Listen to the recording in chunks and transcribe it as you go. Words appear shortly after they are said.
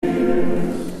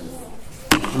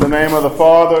In the name of the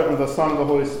Father, and the Son, and the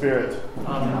Holy Spirit.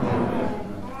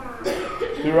 Amen.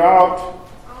 Throughout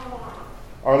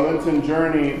our Lenten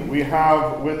journey, we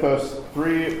have with us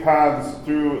three paths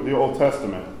through the Old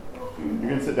Testament. You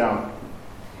can sit down.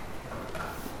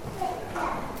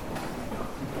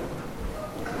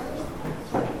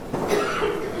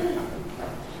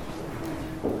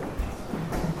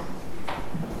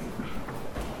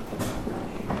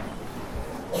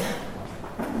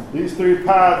 These three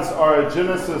paths are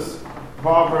Genesis,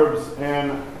 Proverbs,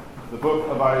 and the book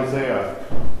of Isaiah.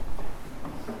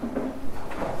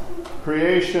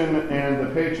 Creation and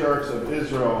the patriarchs of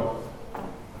Israel.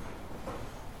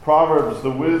 Proverbs,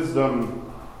 the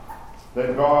wisdom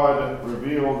that God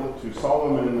revealed to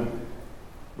Solomon,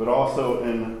 but also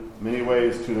in many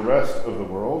ways to the rest of the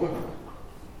world.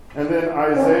 And then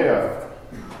Isaiah,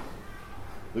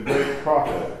 the great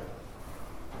prophet.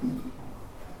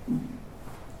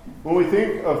 When we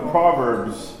think of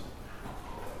Proverbs,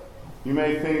 you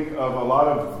may think of a lot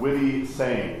of witty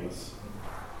sayings.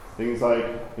 Things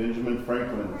like Benjamin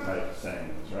Franklin type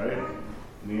sayings, right?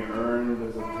 Penny earned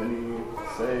is a penny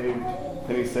saved.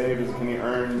 Penny saved is a penny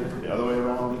earned. The other way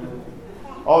around.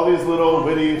 All these little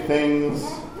witty things.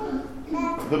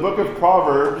 The book of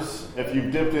Proverbs, if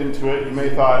you've dipped into it, you may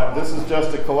have thought, this is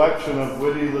just a collection of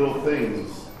witty little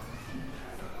things.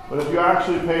 But if you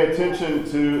actually pay attention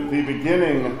to the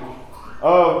beginning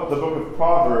of the book of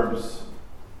Proverbs,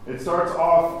 it starts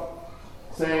off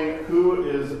saying who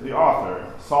is the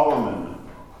author. Solomon,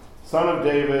 son of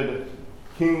David,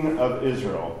 king of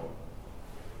Israel.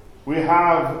 We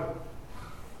have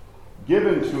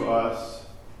given to us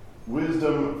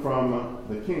wisdom from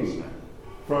the king,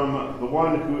 from the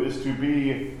one who is to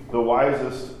be the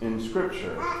wisest in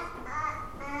Scripture.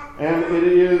 And it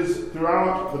is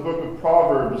throughout the book of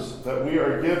Proverbs that we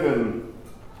are given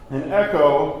an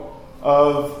echo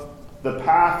of the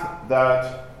path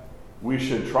that we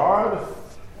should trod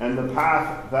and the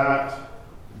path that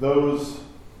those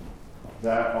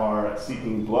that are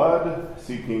seeking blood,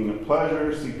 seeking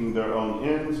pleasure, seeking their own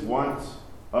ends, want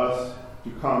us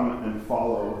to come and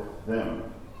follow them.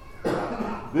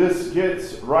 This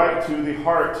gets right to the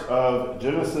heart of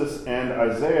Genesis and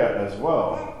Isaiah as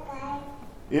well.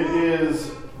 It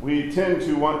is, we tend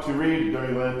to want to read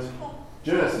during Lent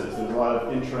Genesis. There's a lot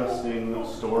of interesting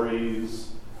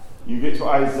stories. You get to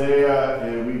Isaiah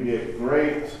and we get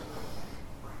great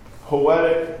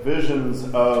poetic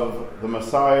visions of the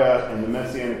Messiah and the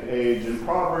Messianic age. In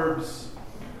Proverbs,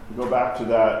 we go back to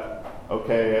that,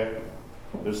 okay,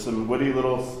 there's some witty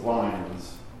little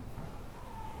lines.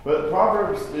 But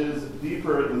Proverbs is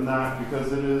deeper than that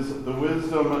because it is the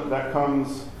wisdom that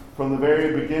comes from the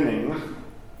very beginning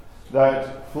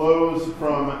that flows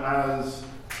from as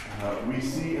we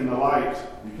see in the light,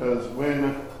 because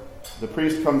when the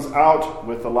priest comes out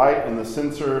with the light and the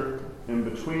censer in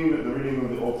between the reading of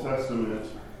the Old Testament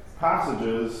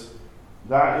passages,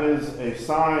 that is a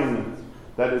sign,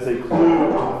 that is a clue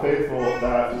to the faithful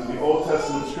that the Old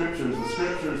Testament scriptures, the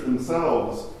scriptures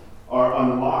themselves, are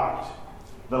unlocked.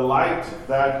 The light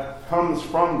that comes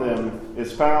from them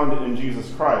is found in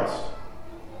Jesus Christ.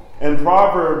 And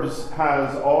Proverbs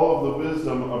has all of the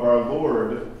wisdom of our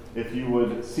Lord if you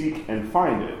would seek and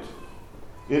find it.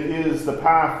 It is the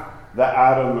path that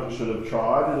Adam should have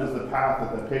trod. It is the path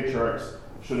that the patriarchs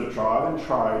should have trod and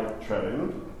tried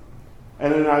treading.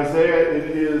 And in Isaiah,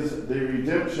 it is the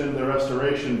redemption, the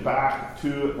restoration back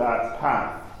to that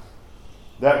path.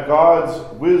 That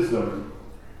God's wisdom,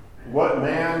 what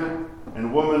man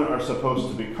and woman are supposed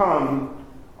to become,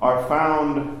 are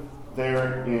found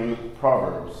there in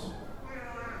Proverbs.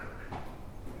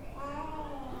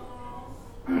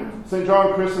 St.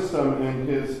 John Chrysostom, in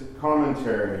his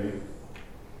commentary,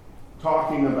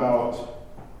 talking about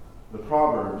the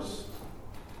Proverbs,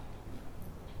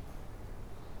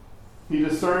 he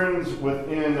discerns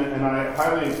within, and I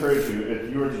highly encourage you, if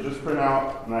you were to just print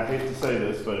out, and I hate to say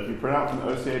this, but if you print out from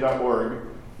OCA.org,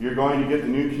 you're going to get the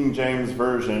New King James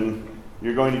Version,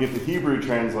 you're going to get the Hebrew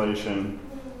translation,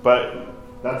 but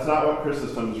that's not what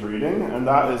Chrysostom's reading, and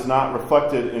that is not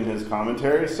reflected in his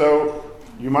commentary. So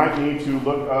you might need to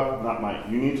look up,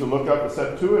 you need to look up the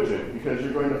Septuagint, because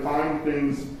you're going to find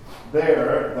things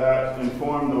there that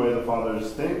inform the way the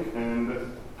fathers think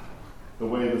and the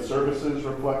way the services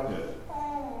reflect it.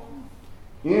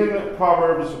 In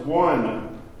Proverbs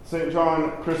 1, St.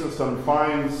 John Chrysostom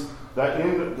finds that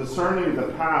in discerning the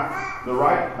path, the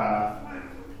right path,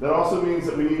 that also means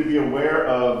that we need to be aware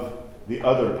of the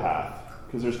other path,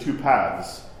 because there's two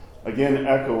paths, again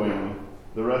echoing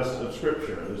the rest of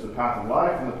Scripture. There's the path of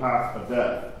life and the path of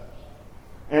death.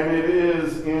 And it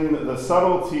is in the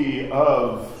subtlety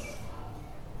of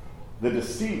the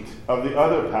deceit of the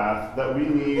other path, that we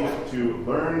need to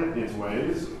learn its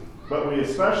ways, but we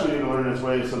especially need to learn its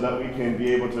ways so that we can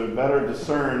be able to better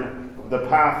discern the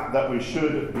path that we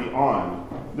should be on.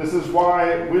 This is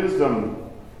why wisdom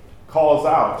calls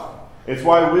out. It's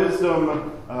why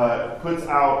wisdom puts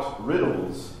out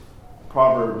riddles.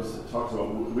 Proverbs talks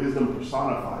about wisdom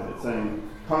personified. It's saying,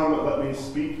 come, let me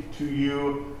speak to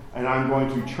you, and I'm going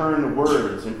to turn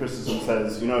words. And Christendom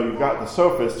says, you've got the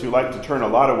sophists who like to turn a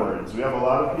lot of words. We have a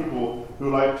lot of people who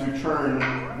like to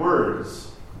turn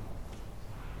words.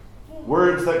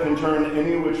 Words that can turn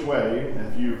any which way.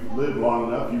 If you've lived long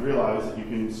enough, you realize that you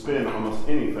can spin almost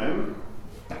anything.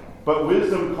 But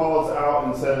wisdom calls out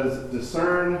and says,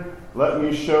 discern, let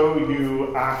me show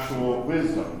you actual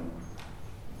wisdom.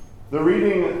 The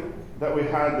reading that we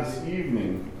had this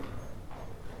evening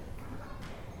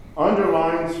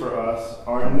underlines for us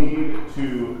our need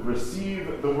to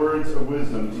receive the words of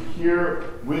wisdom, to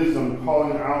hear wisdom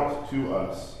calling out to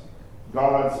us,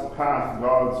 God's path,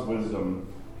 God's wisdom.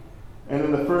 And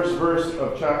in the first verse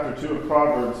of chapter 2 of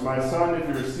Proverbs, my son, if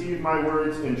you receive my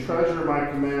words and treasure my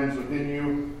commands within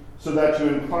you, so that you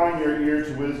incline your ear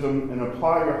to wisdom and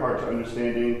apply your heart to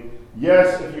understanding,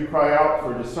 yes, if you cry out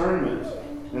for discernment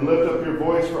and lift up your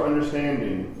voice for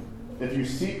understanding, if you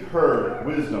seek her,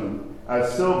 wisdom,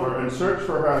 as silver and search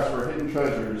for her as for hidden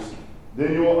treasures,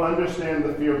 then you will understand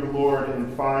the fear of the Lord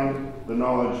and find the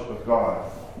knowledge of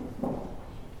God.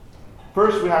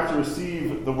 First, we have to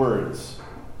receive the words,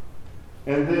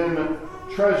 and then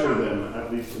treasure them,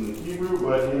 at least in the Hebrew,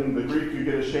 but in the Greek you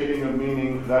get a shading of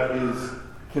meaning that is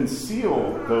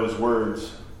conceal those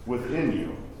words within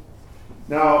you.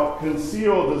 Now,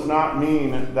 conceal does not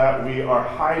mean that we are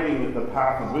hiding the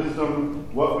path of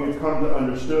wisdom, what we've come to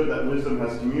understood that wisdom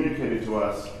has communicated to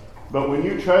us. But when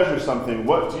you treasure something,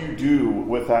 what do you do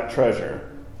with that treasure?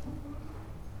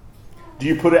 Do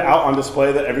you put it out on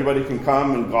display that everybody can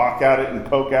come and gawk at it and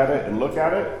poke at it and look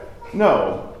at it?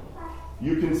 No.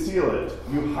 You conceal it.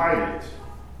 You hide it.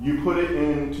 You put it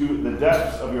into the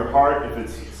depths of your heart if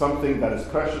it's something that is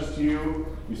precious to you.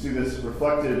 You see this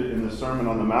reflected in the Sermon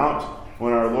on the Mount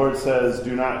when our Lord says,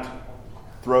 do not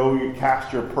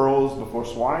cast your pearls before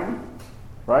swine,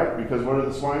 right? Because what are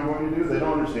the swine going to do? They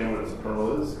don't understand what a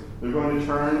pearl is. They're going to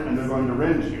turn and they're going to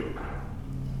rend you.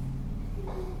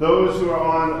 Those who are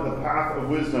on the path of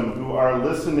wisdom, who are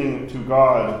listening to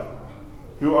God,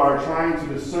 who are trying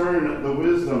to discern the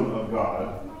wisdom of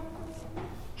God,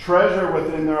 treasure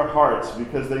within their hearts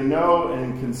because they know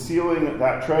in concealing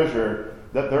that treasure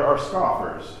that there are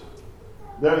scoffers.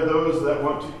 There are those that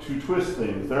want to twist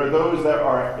things. There are those that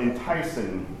are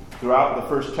enticing. Throughout the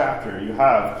first chapter, you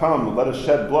have, come, let us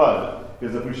shed blood.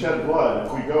 Because if we shed blood,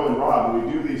 if we go and rob and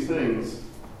we do these things,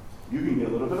 you can get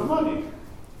a little bit of money.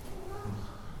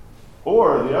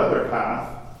 Or the other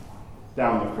path,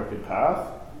 down the crooked path,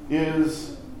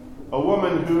 is a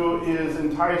woman who is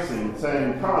enticing,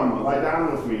 saying, come, lie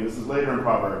down with me. This is later in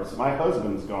Proverbs. My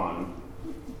husband's gone.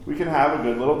 We can have a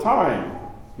good little time.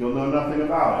 You'll know nothing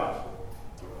about it.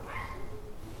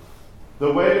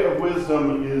 The way of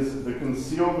wisdom is the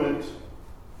concealment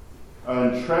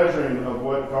and treasuring of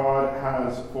what God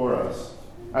has for us.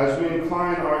 As we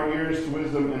incline our ears to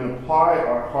wisdom and apply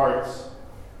our hearts,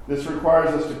 this requires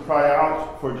us to cry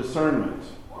out for discernment,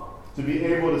 to be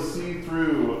able to see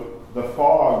through the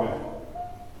fog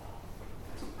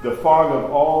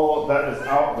of all that is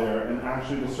out there and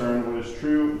actually discern what is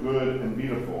true, good, and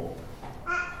beautiful.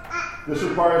 This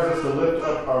requires us to lift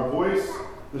up our voice.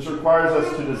 This requires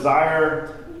us to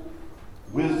desire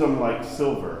wisdom like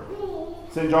silver.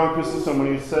 St. John Chrysostom,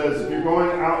 when he says, if you're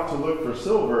going out to look for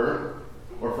silver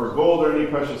or for gold or any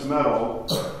precious metal,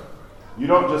 you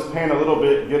don't just pan a little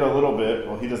bit, get a little bit.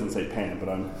 Well, he doesn't say pan, but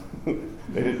I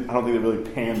don't think they really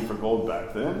panned for gold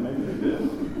back then. Maybe they did.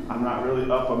 I'm not really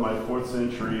up on my 4th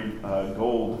century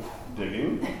gold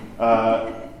digging.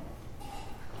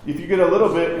 If you get a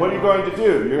little bit, what are you going to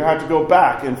do? You have to go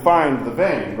back and find the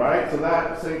vein, right? So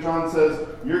that, St. John says,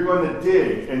 you're going to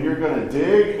dig, and you're going to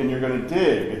dig, and you're going to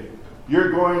dig.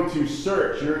 You're going to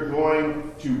search. You're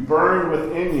going to burn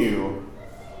within you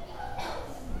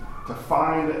to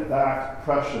find that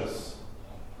precious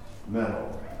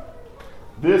metal.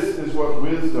 This is what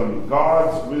wisdom,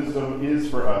 God's wisdom, is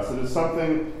for us. It is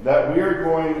something that we are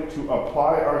going to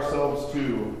apply ourselves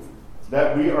to,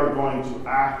 that we are going to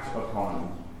act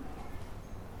upon.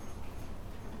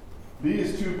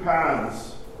 These two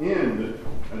paths end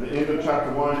at the end of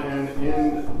chapter 1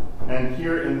 and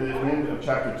here in the end of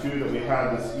chapter 2 that we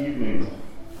had this evening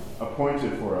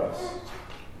appointed for us.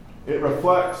 It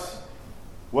reflects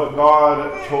what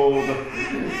God told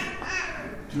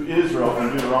to Israel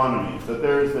in Deuteronomy, that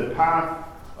there is the path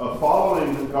of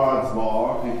following God's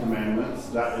law and commandments,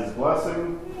 that is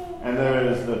blessing, and there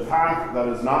is the path that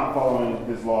is not following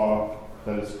his law,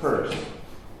 that is cursed.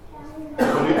 For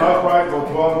the upright will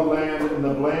dwell in the land, and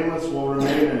the blameless will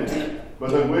remain in it. But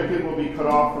the wicked will be cut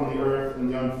off from the earth,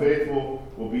 and the unfaithful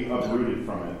will be uprooted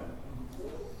from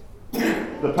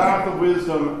it. The path of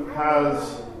wisdom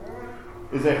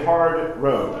is a hard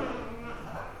road.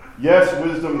 Yes,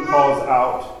 wisdom calls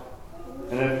out.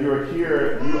 And if you are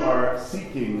here, you are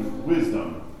seeking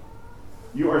wisdom.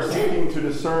 You are seeking to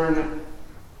discern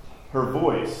her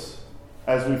voice,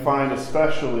 as we find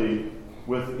especially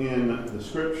within the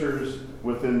Scriptures,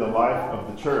 within the life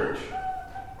of the church.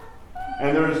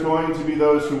 And there is going to be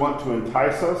those who want to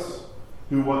entice us,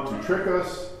 who want to trick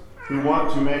us, who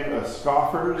want to make us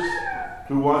scoffers,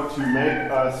 who want to make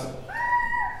us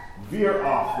veer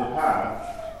off the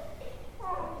path.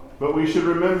 But we should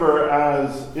remember,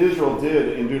 as Israel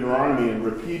did in Deuteronomy, in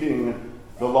repeating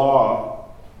the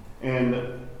law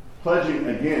and pledging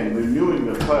again,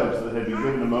 renewing the pledge that had been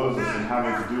given to Moses and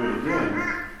having to do it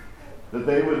again, that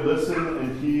they would listen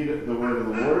and heed the word of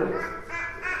the Lord,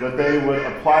 that they would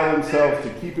apply themselves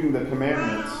to keeping the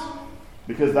commandments,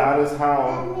 because that is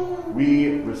how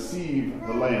we receive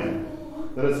the land.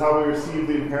 That is how we receive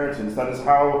the inheritance. That is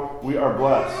how we are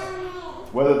blessed.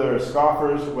 Whether there are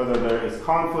scoffers, whether there is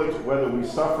conflict, whether we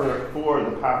suffer for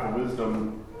the path of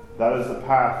wisdom, that is the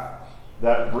path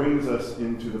that brings us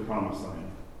into the promised land.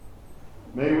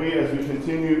 May we, as we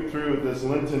continue through this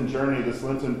Lenten journey, this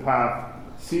Lenten path,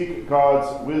 seek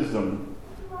God's wisdom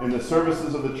in the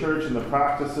services of the church, in the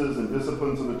practices and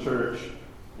disciplines of the church,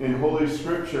 in Holy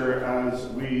Scripture, as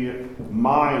we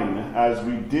mine, as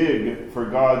we dig for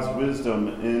God's wisdom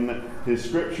in His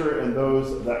Scripture and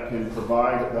those that can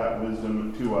provide that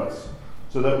wisdom to us,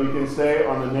 so that we can stay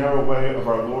on the narrow way of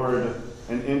our Lord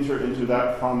and enter into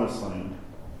that promised land.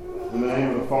 In the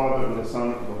name of the Father, and the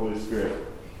Son, and the Holy Spirit.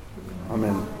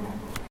 Amen.